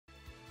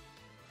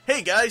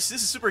Hey guys,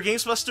 this is Super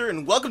Gamesbuster,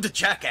 and welcome to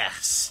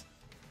Jackass!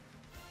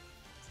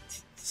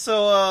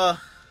 So,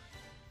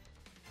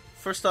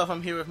 first off,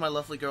 I'm here with my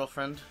lovely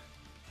girlfriend.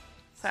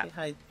 Sup? Say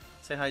hi.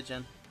 Say hi,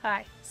 Jen.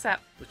 Hi. Sup?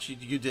 Which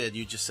you did.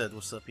 You just said,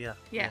 what's up, yeah.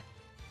 Yeah.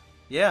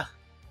 Yeah.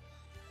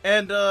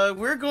 And,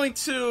 we're going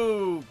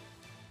to...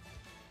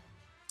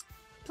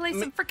 Play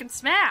some frickin'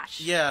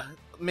 Smash! Yeah,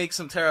 make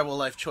some terrible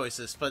life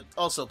choices, but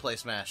also play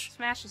Smash.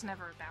 Smash is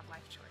never a bad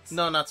life choice.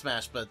 No, not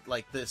Smash, but,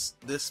 like, this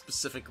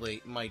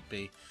specifically might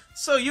be.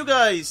 So, you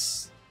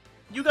guys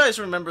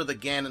remember the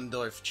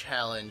Ganondorf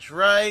challenge,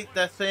 right?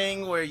 That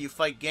thing where you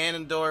fight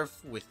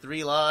Ganondorf with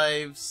 3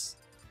 lives,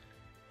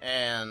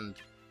 and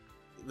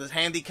the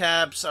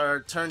handicaps are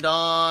turned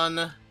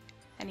on.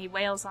 And he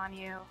wails on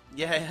you.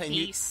 Yeah, and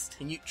Beast.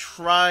 you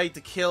try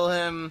to kill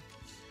him.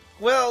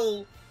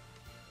 Well,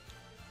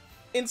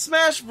 in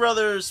Smash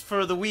Brothers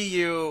for the Wii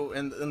U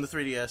and the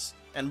 3DS,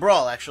 and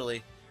Brawl,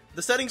 actually,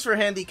 the settings for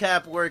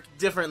handicap work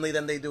differently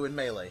than they do in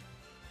Melee.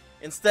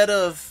 Instead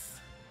of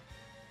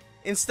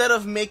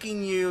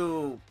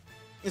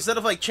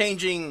like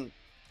changing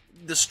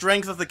the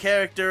strength of the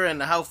character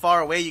and how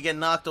far away you get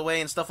knocked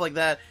away and stuff like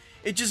that,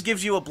 it just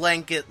gives you a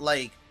blanket,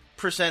 like,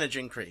 percentage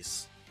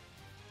increase.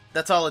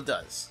 That's all it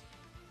does.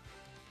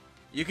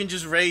 You can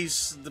just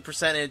raise the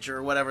percentage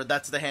or whatever,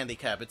 that's the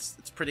handicap. It's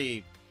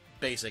pretty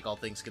basic, all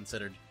things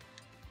considered.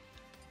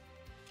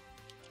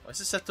 Why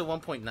is it set to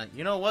 1.9?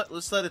 You know what?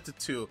 Let's set it to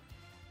 2.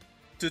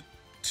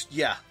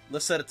 Yeah,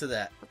 let's set it to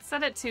that. Let's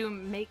set it to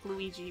make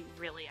Luigi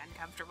really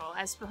uncomfortable,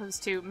 as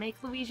opposed to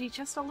make Luigi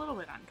just a little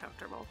bit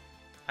uncomfortable.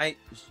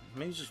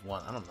 Maybe just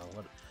 1. I don't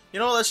know. You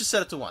know what? Let's just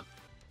set it to 1.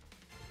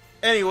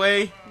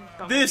 Anyway,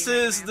 this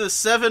is the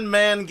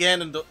 7-man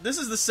Ganondorf. This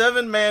is the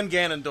 7-man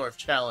Ganondorf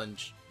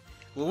challenge.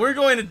 What we're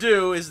going to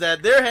do is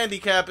that their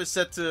handicap is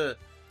set to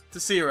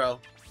 0.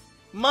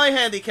 My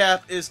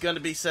handicap is going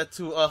to be set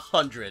to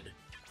 100.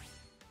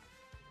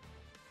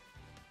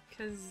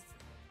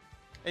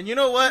 And you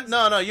know what?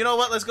 No, you know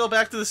what? Let's go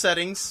back to the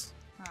settings.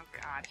 Oh,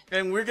 God.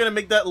 And we're going to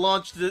make that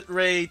launch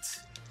rate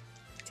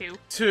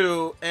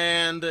 2.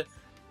 And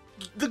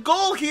the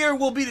goal here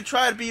will be to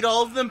try to beat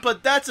all of them,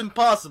 but that's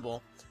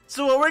impossible.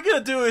 So what we're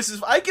going to do is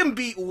if I can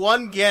beat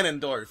 1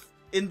 Ganondorf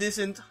in this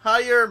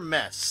entire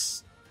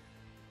mess,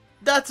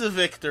 that's a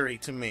victory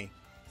to me.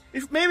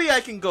 If maybe I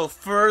can go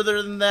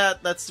further than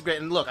that, that's great.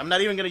 And look, I'm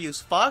not even going to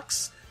use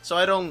Fox, so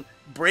I don't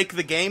break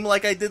the game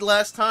like I did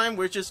last time.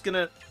 We're just going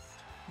to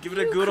give it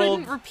a good old...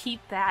 You couldn't repeat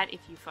that if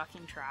you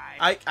fucking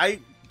tried.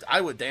 I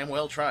would damn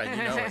well try, you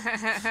know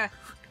it.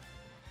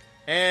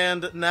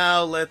 And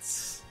now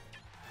let's...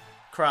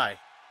 cry.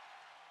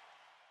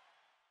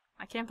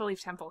 I can't believe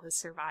Temple has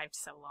survived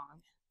so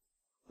long.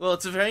 Well,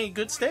 it's a very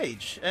good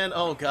stage. And,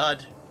 oh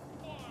god.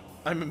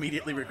 I'm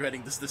immediately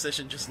regretting this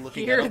decision just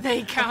looking at them. Here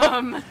they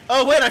come!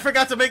 Oh wait, I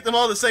forgot to make them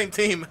all the same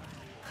team!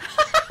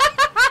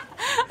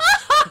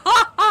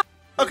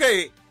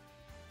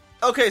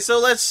 Okay, so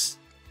let's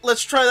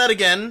try that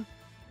again.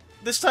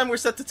 This time we're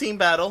set to team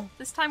battle.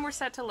 This time we're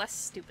set to less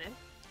stupid.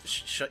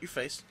 Shut your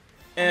face.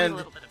 Only And a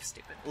little bit of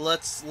stupid.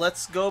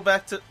 let's go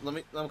back to let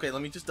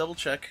me just double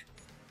check.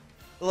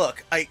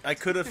 Look, I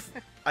could have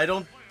I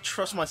don't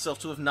trust myself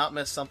to have not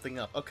messed something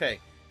up. Okay.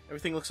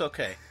 Everything looks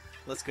okay.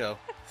 Let's go.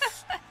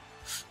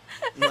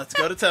 Let's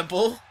go to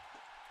Temple.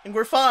 And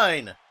we're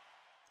fine.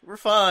 We're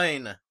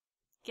fine.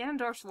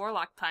 Ganondorf's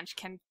Warlock Punch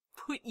can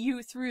put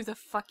you through the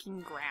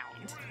fucking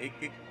ground.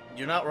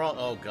 You're not wrong.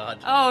 Oh, God.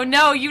 Oh,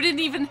 no, you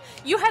didn't even...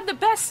 You had the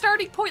best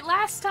starting point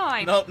last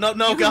time! No,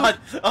 God.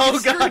 Oh,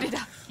 you God. screwed it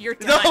up. You're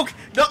done.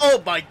 No,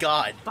 oh, my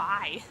God.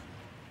 Bye.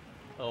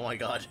 Oh, my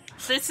God.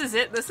 This is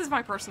it. This is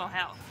my personal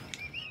hell.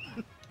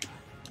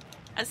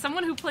 As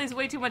someone who plays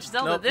way too much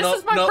Zelda, this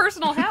is my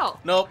personal hell.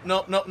 No.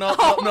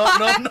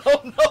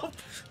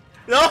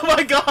 Oh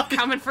my God!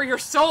 Coming for your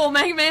soul,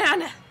 Mega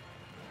Man!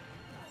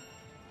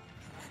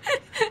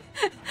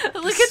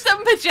 Look at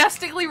them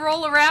majestically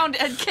roll around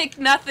and kick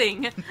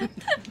nothing.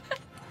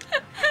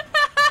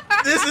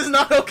 This is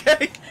not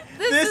okay.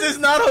 This is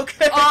not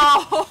okay.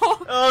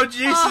 Oh,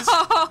 Jesus.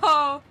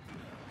 Oh.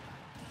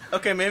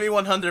 Okay, maybe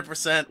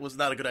 100% was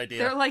not a good idea.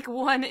 They're like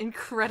one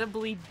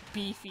incredibly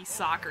beefy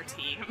soccer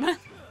team.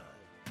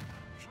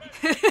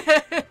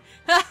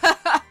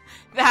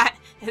 That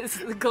is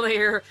the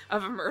glare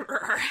of a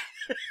murderer.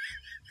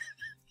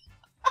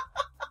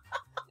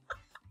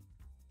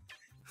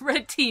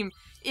 Red team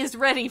is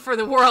ready for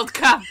the World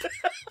Cup.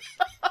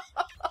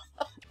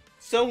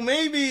 So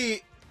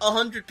maybe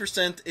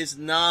 100% is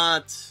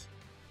not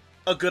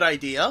a good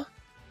idea.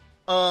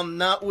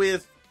 Not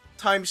with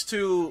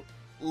 ×2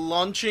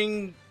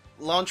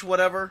 launch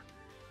whatever.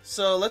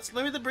 So let's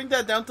maybe bring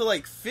that down to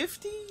like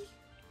 50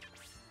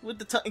 with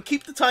the and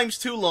keep the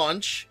 ×2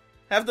 launch.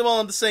 Have them all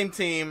on the same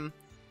team.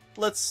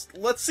 Let's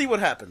see what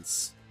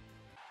happens.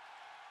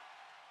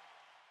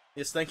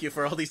 Yes, thank you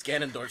for all these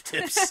Ganondorf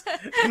tips.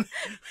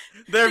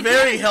 They're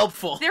very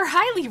helpful. They're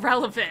highly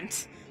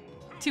relevant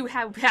to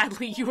how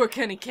badly you are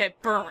gonna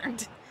get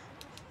burned.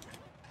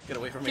 Get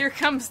away from me. Here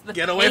comes the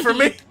Get away from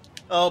me!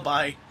 Oh,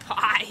 bye.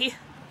 Bye.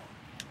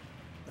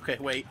 Okay,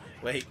 wait.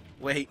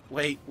 Wait,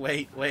 wait,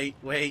 wait, wait,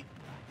 wait.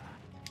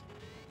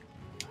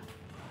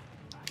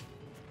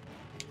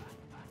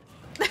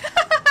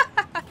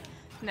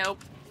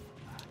 Nope.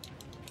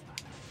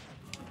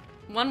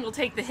 One will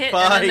take the hit,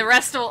 Bye. and then the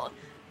rest will...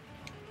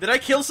 Did I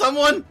kill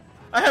someone?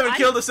 I haven't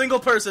killed a single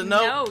person,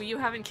 no. No, you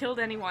haven't killed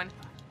anyone.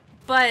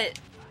 But...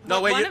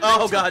 No, wait, one you... of them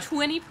Oh, took God.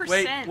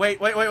 20%. Wait.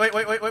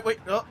 Wait.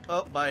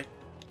 Oh, bye.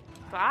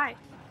 Bye.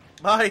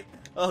 Bye.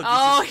 Oh, Jesus.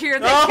 Oh, here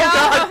they oh,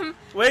 come!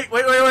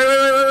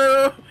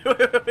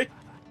 God. Wait.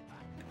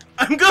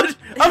 I'm good!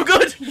 I'm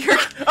good!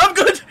 I'm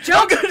good!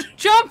 Jump! I'm good!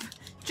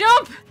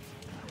 Jump!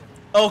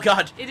 Oh,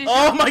 God. It is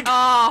oh, my God.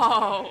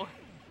 Oh.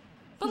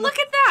 But look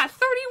at that!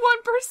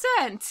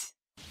 31%!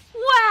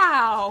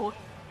 Wow!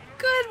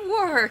 Good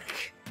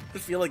work! I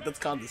feel like that's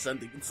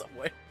condescending in some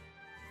way.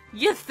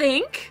 You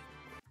think?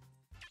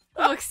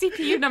 Look,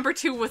 CPU number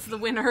 2 was the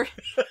winner.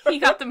 He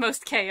got the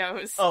most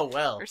KOs. Oh,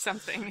 well. Or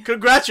something.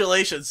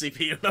 Congratulations,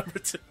 CPU number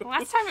 2.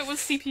 Last time it was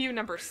CPU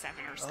number 7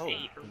 or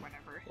 8 or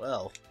whatever.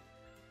 Well.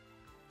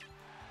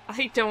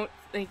 I don't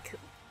think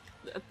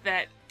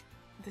that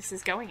this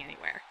is going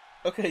anywhere.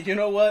 Okay, you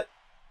know what?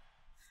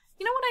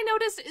 You know what I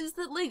noticed is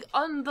that, like,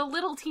 on the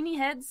little teeny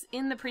heads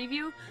in the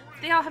preview,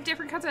 they all have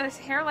different kinds of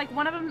hair. Like,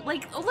 one of them,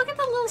 like, oh, look at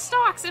the little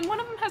stalks, and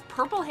one of them has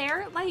purple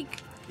hair.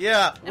 Like,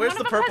 yeah, where's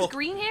the purple? Has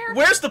green hair.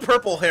 Where's the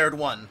purple-haired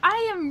one?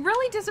 I am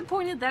really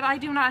disappointed that I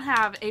do not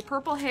have a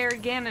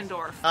purple-haired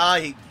Ganondorf.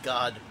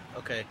 God.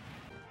 Okay.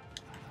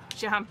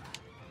 Jump,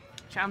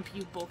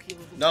 you bulky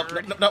little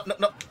bird.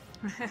 Nope.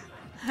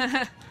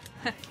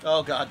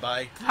 Oh, God,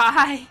 bye.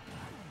 Bye.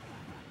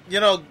 You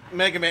know,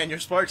 Mega Man, your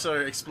sparks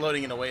are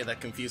exploding in a way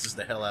that confuses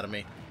the hell out of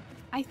me.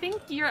 I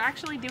think you're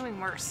actually doing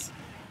worse.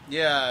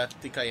 Yeah, I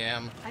think I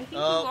am. I think you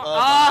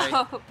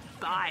are. Bye.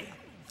 Bye.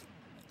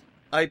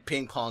 I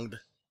ping-ponged.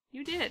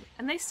 You did.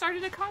 And they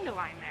started a conga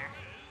line there.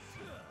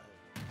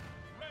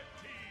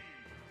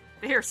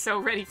 They are so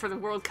ready for the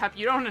World Cup,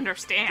 you don't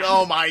understand.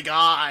 Oh my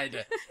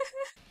God!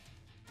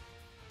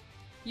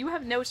 You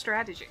have no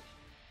strategy.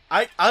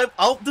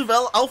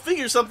 I'll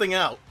figure something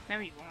out. No,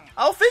 you won't.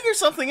 I'll figure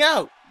something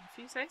out.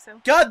 If you say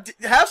so. God,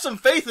 have some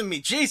faith in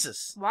me,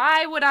 Jesus!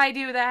 Why would I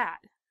do that?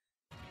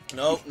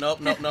 Nope.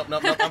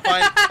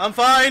 I'm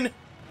fine!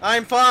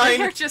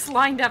 They're just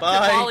lined up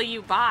Bye. to volley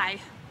you by.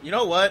 You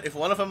know what? If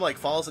one of them, like,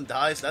 falls and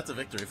dies, that's a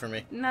victory for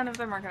me. None of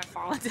them are gonna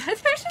fall into it.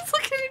 They're just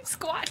looking at him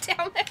squat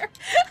down there.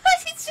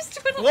 He's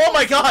just doing a Oh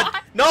my squat.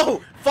 God!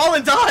 No! Fall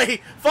and die!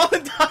 Fall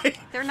and die!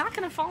 They're not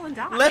gonna fall and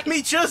die. Let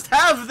me just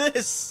have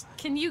this!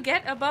 Can you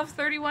get above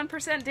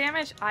 31%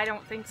 damage? I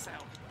don't think so.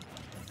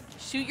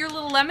 Shoot your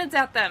little lemons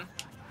at them.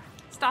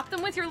 Stop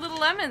them with your little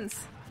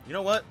lemons. You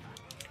know what?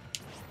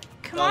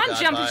 Come Oh on,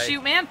 God, jump bye. and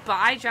shoot, man.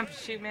 Bye, jump and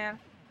shoot, man.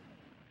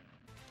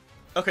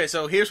 Okay,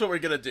 so here's what we're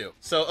gonna do.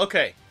 So,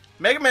 okay.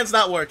 Mega Man's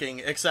not working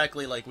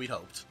exactly like we'd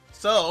hoped.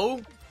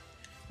 So,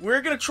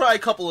 we're gonna try a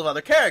couple of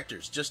other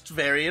characters. Just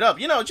vary it up.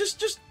 You know, just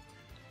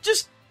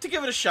to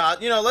give it a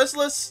shot. You know,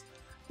 let's,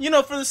 you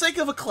know, for the sake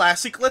of a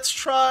classic, let's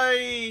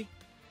try,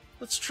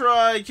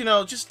 you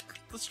know,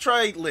 let's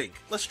try Link.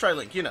 Let's try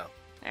Link, you know.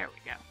 There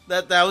we go.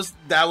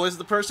 That was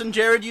the person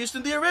Jared used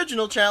in the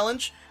original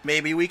challenge.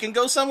 Maybe we can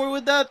go somewhere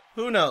with that.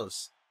 Who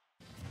knows?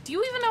 Do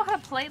you even know how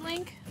to play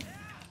Link?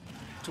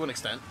 To an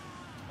extent.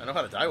 I know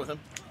how to die with him.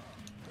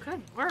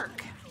 Good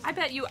work. I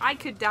bet you I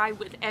could die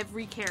with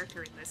every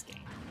character in this game.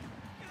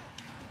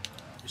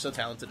 You're so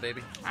talented,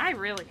 baby. I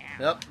really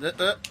am.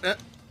 Yep.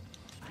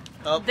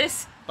 Oh,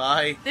 This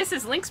bye. This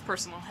is Link's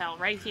personal hell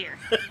right here.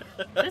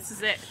 This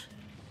is it.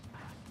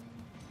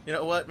 You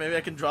know what? Maybe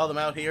I can draw them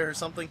out here or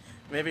something.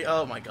 Maybe.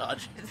 Oh my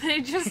God.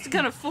 They're just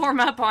gonna form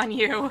up on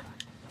you.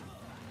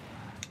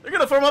 They're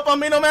gonna form up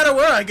on me no matter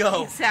where I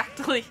go.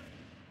 Exactly.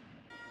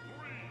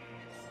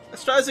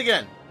 Let's try this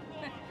again.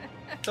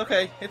 It's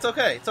okay. It's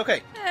okay. It's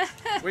okay.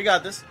 We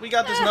got this. We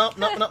got this. No.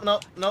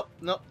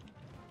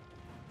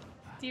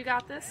 Do you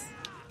got this?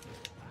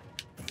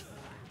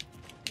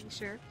 Are you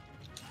sure?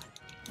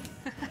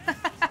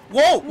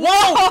 Whoa!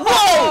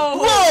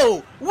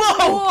 Whoa!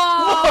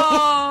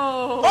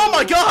 Oh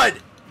my God!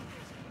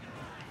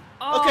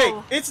 Oh. Okay,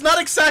 it's not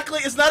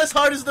as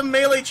hard as the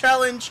melee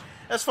challenge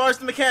as far as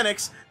the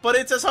mechanics, but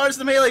it's as hard as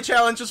the melee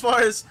challenge as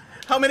far as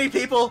how many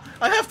people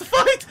I have to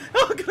fight!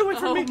 Oh, get away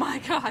from me! Oh my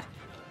God.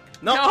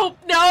 Nope.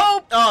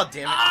 Nope. Oh,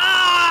 damn it.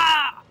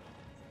 Ah!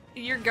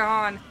 You're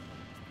gone.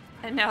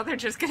 And now they're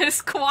just gonna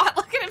squat.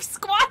 Look at him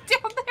squat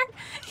down there.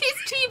 He's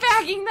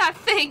teabagging that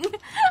thing.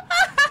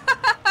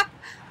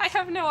 I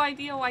have no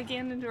idea why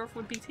Ganondorf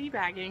would be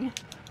teabagging.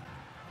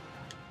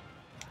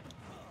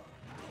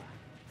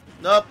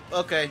 Nope,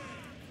 okay.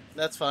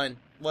 That's fine.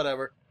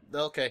 Whatever.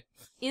 Okay.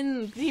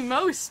 In the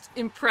most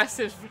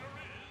impressive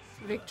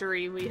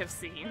victory we have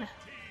seen.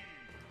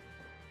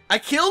 I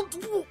killed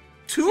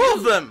two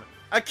of them!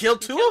 I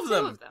killed two of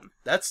them!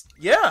 That's,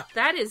 yeah!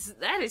 That is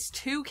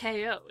 2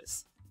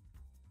 KOs.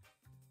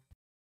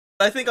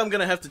 I think I'm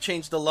gonna have to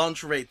change the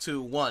launch rate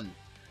to 1.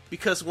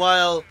 Because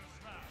while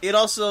it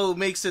also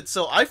makes it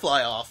so I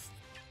fly off,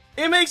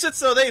 it makes it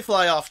so they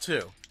fly off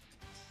too.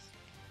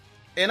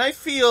 And I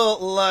feel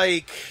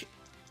like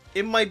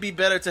it might be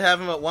better to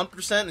have him at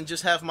 1% and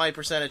just have my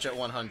percentage at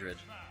 100.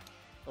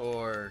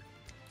 Or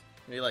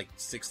maybe like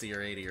 60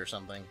 or 80 or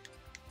something.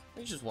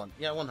 Maybe just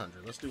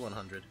 100. Let's do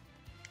 100.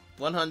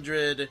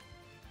 100%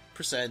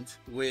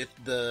 with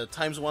the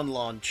 ×1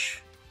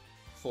 launch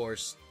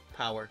force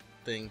power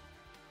thing.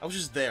 I was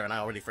just there and I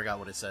already forgot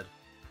what it said.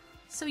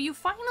 So you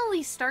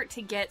finally start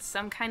to get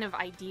some kind of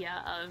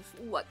idea of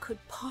what could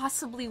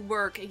possibly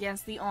work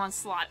against the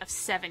onslaught of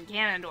 7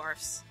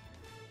 Ganondorfs.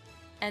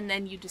 And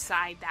then you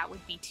decide that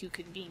would be too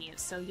convenient,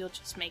 so you'll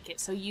just make it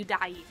so you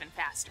die even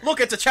faster. Look,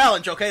 it's a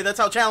challenge, okay? That's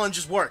how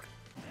challenges work.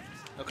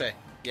 Okay,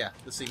 yeah,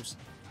 this seems...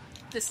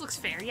 This looks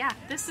fair, yeah.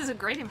 This is a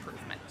great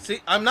improvement. See,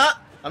 I'm not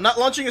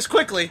launching as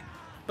quickly,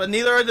 but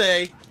neither are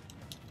they.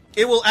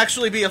 It will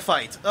actually be a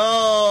fight.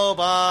 Oh,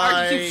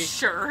 bye. Are you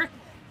sure?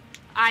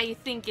 I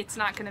think it's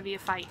not going to be a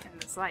fight in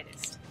the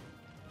slightest.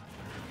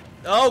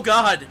 Oh,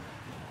 God.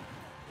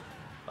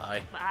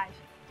 Bye. Bye.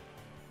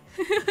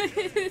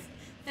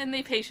 And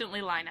they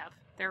patiently line up.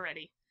 They're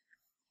ready.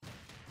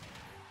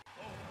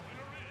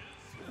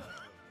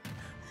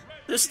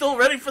 They're still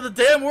ready for the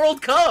damn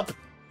World Cup!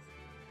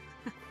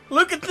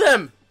 Look at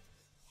them!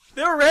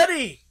 They're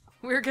ready!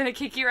 We're gonna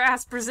kick your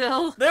ass,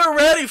 Brazil! They're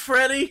ready,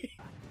 Freddy!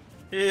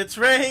 It's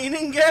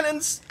raining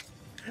cannons!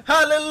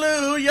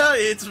 Hallelujah!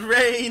 It's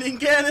raining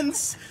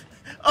cannons!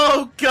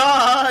 Oh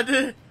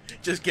God!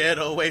 Just get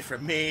away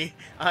from me.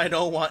 I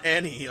don't want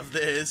any of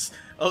this.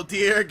 Oh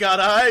dear God,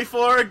 I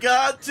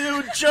forgot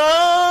to jump!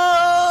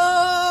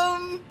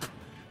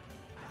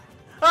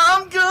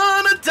 I'm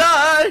gonna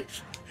die!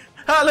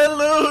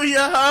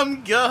 Hallelujah,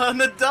 I'm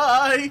gonna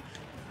die!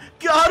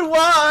 God,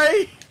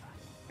 why?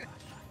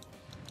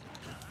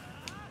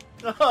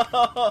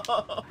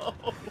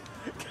 Oh,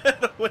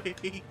 get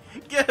away!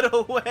 Get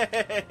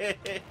away!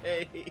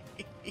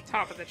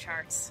 Top of the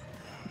charts.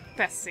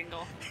 Best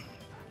single.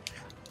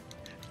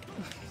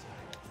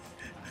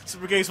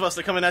 Super Games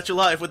Buster coming at you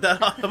live with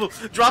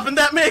that dropping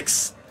that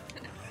mix!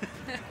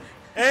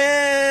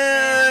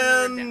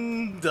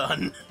 And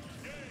done.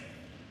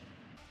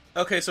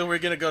 Okay, so we're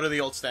gonna go to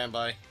the old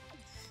standby.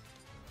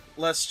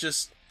 Let's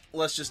just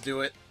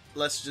do it.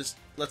 Let's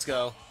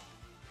go.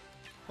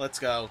 Let's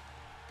go.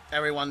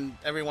 Everyone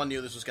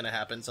knew this was gonna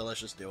happen, so let's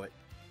just do it.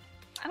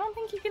 I don't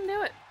think you can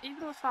do it,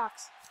 even with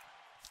Fox.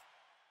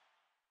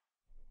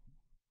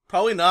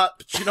 Probably not,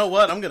 but you know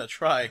what? I'm gonna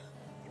try.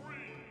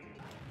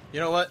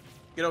 You know what?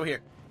 Get over here.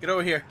 Get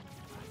over here.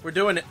 We're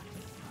doing it.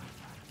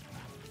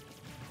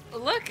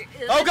 Look!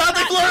 Oh God,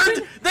 they've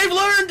learned! They've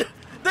learned!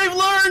 They've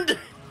learned!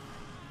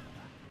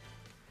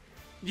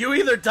 You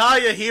either die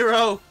a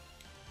hero,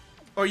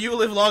 or you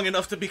live long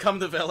enough to become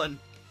the villain.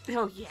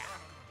 Oh, yeah.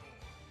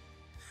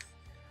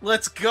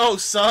 Let's go,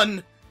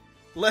 son!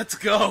 Let's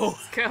go!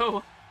 Let's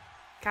go.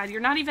 God, you're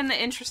not even the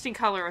interesting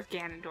color of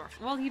Ganondorf.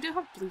 Well, you do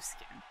have blue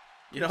skin.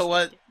 You know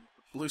what?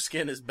 Blue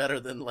skin is better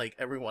than, like,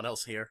 everyone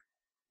else here.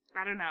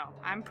 I don't know.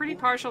 I'm pretty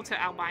partial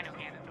to albino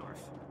Ganondorf.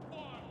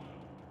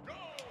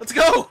 Let's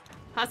go!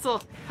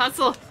 Hustle!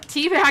 Hustle!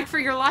 Teabag for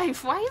your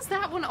life! Why is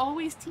that one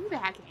always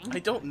teabagging? I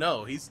don't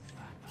know. He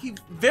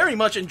very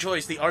much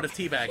enjoys the art of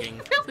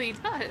teabagging. He really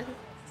does.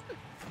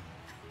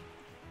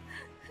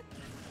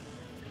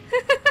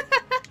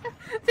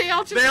 They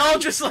all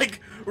just like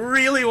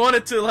really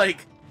wanted to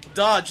like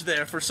dodge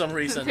there for some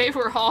reason. They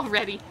were all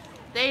ready.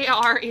 They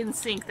are in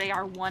sync. They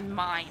are one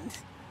mind.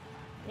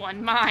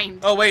 One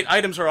mind. Oh wait,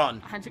 items are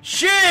on.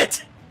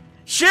 Shit!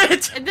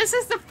 Shit! And this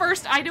is the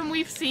first item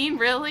we've seen,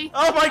 really?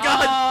 Oh my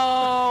God!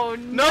 Oh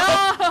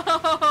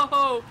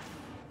no!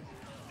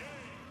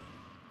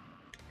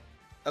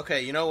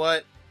 Okay, you know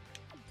what?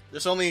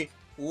 There's only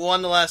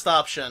one last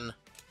option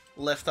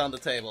left on the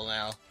table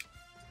now.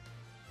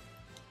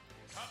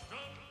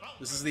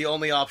 This is the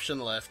only option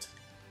left.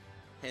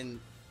 And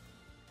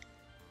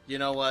you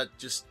know what?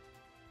 Just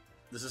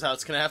this is how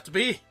it's gonna have to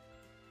be.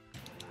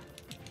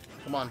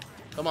 Come on.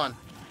 Come on.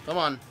 Come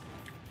on.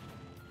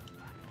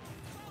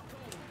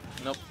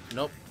 Nope.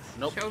 Nope.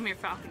 Nope. Show him your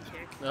falcon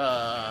kick.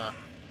 Well,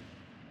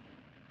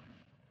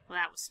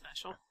 that was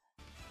special.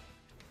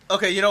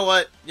 Okay, you know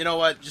what? You know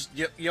what? Just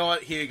you know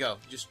what? Here you go.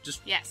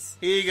 Just yes.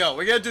 Here you go.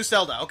 We're gonna do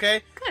Zelda,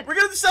 okay? Good. We're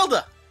gonna do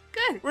Zelda.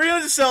 Good. We're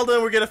gonna do Zelda,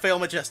 and we're gonna fail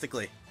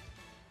majestically.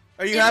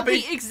 Are you happy?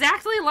 It'll be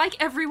exactly like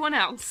everyone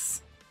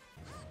else.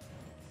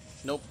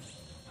 Nope.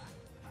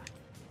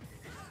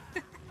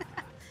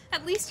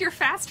 At least you're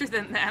faster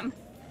than them.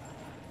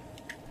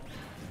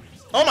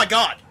 Oh my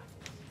God!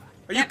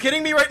 Are you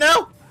kidding me right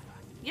now?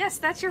 Yes,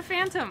 that's your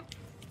Phantom.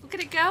 Look at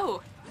it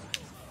go.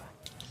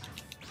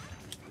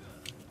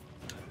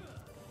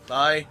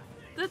 Bye.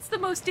 That's the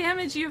most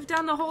damage you've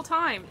done the whole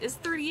time. Is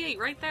 38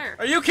 right there.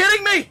 Are you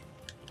kidding me?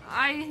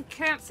 I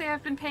can't say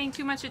I've been paying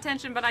too much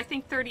attention, but I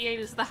think 38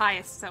 is the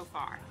highest so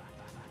far.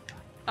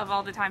 Of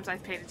all the times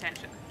I've paid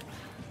attention.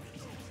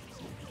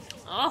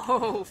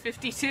 Oh,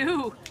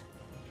 52.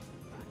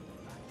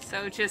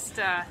 So just,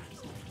 Are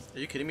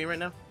you kidding me right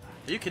now?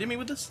 Are you kidding me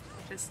with this?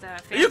 Just,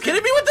 Are you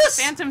kidding me with this?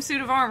 Phantom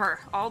suit of armor.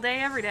 All day,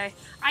 every day.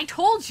 I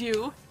told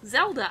you!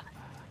 Zelda!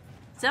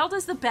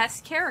 Zelda's the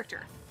best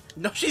character.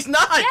 No, she's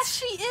not! Yes,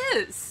 she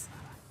is!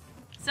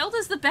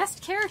 Zelda's the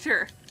best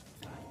character.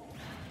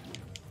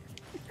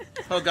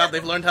 Oh god,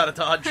 they've learned how to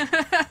dodge.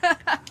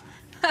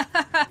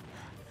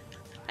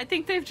 I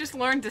think they've just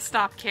learned to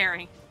stop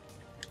caring.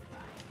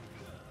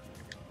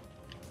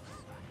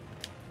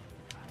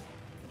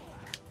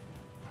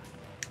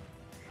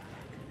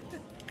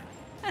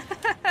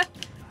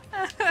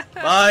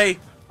 Bye!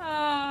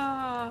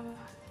 Oh.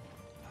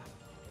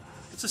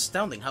 It's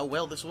astounding how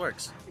well this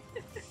works.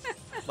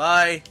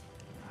 Bye!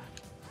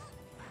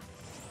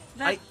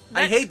 I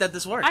hate that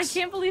this works. I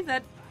can't believe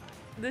that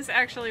this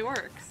actually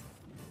works.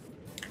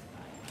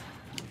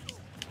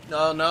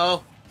 Oh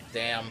no.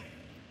 Damn.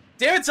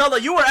 Damn it,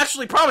 Zelda, you were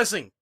actually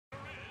promising!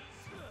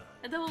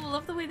 And I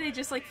love the way they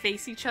just, like,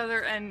 face each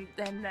other and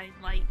then they,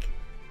 like,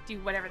 do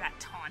whatever that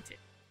taunt is.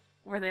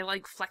 Where they,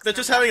 like, flex They're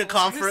just having a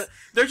conference.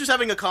 They're just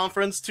having a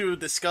conference to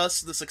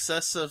discuss the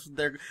success of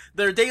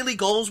their daily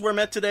goals were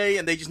met today,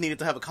 and they just needed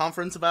to have a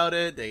conference about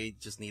it. They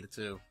just needed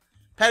to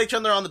pat each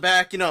other on the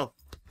back, you know.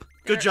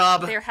 Good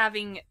job. They're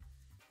having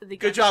the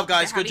good job,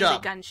 guys. Good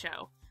job. The gun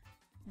show.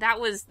 That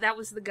was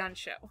the gun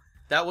show.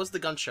 That was the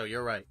gun show.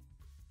 You're right.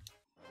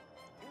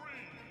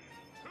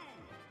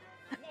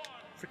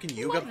 Freaking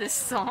Yuga. I love this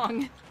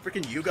song.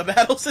 Freaking Yuga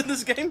battles in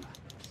this game.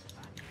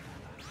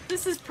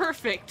 This is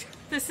perfect.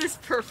 This is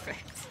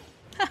perfect.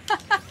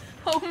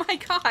 Oh my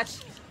gosh.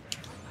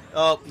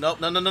 Oh,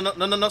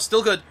 no.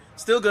 Still good.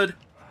 Still good.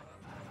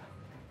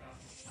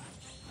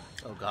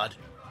 Oh god.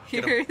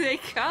 Here they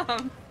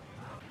come.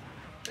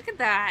 Look at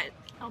that.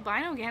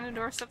 Albino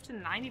Ganondorf's up to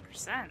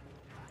 90%.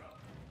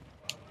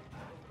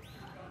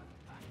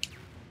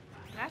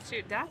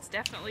 That's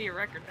definitely a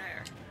record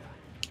there.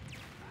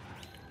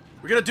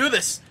 We're gonna do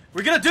this!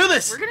 We're gonna do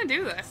this! We're gonna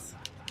do this.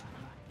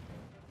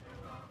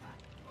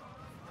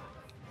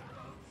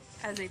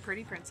 As a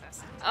pretty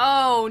princess.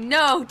 Oh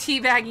no,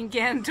 teabagging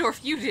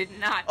Ganondorf, you did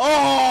not.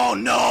 Oh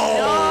no!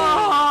 No!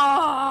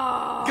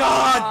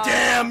 God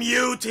damn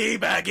you,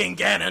 teabagging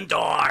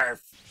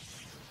Ganondorf!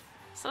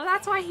 So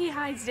that's why he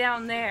hides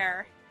down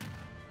there.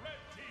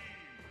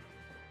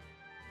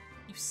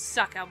 You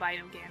suck,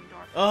 Albino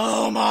Ganondorf.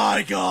 Oh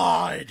my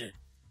god!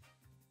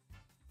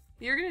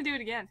 You're gonna do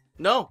it again.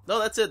 No,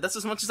 that's it. That's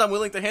as much as I'm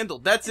willing to handle.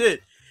 That's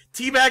it.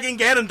 Teabagging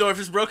Ganondorf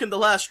has broken the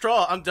last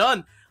straw. I'm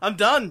done.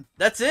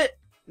 That's it.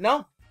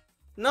 No.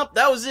 Nope,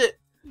 that was it.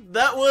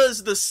 That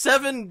was the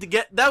 7-man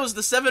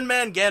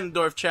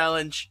Ganondorf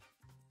challenge.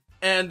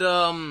 And,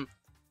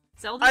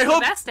 Zelda's the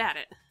best at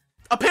it.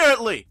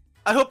 Apparently.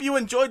 I hope you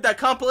enjoyed that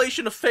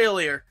compilation of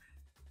failure.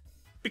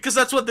 Because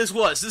that's what this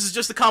was. This is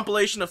just a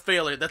compilation of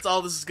failure. That's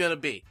all this is gonna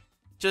be.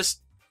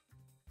 Just,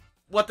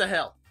 what the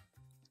hell?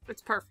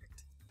 It's perfect.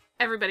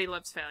 Everybody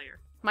loves failure.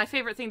 My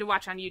favorite thing to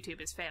watch on YouTube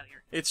is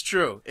failure. It's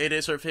true. It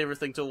is her favorite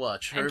thing to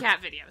watch. And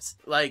cat videos.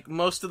 Like,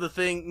 most of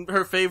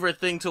her favorite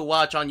thing to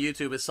watch on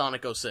YouTube is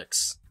Sonic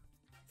 06.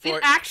 It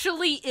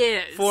actually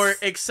is. For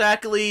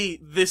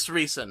exactly this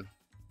reason.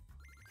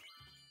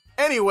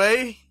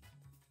 Anyway,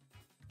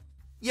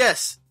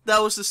 yes,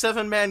 that was the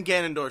 7-man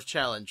Ganondorf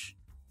challenge.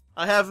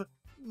 I have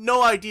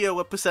no idea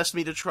what possessed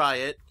me to try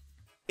it.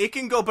 It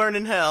can go burn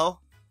in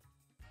hell.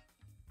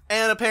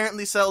 And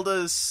apparently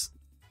Zelda's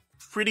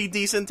pretty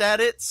decent at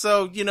it,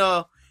 so, you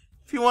know,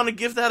 if you want to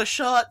give that a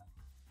shot,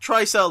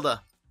 try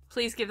Zelda.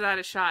 Please give that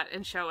a shot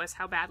and show us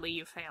how badly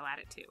you fail at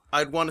it, too.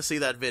 I'd want to see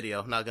that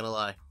video, not gonna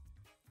lie.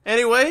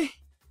 Anyway,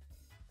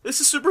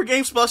 this is Super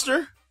Games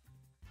Buster,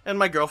 and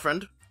my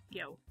girlfriend.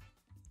 Yo.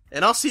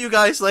 And I'll see you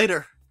guys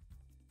later.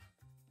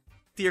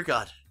 Dear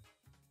God.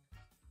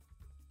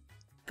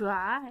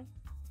 Bye.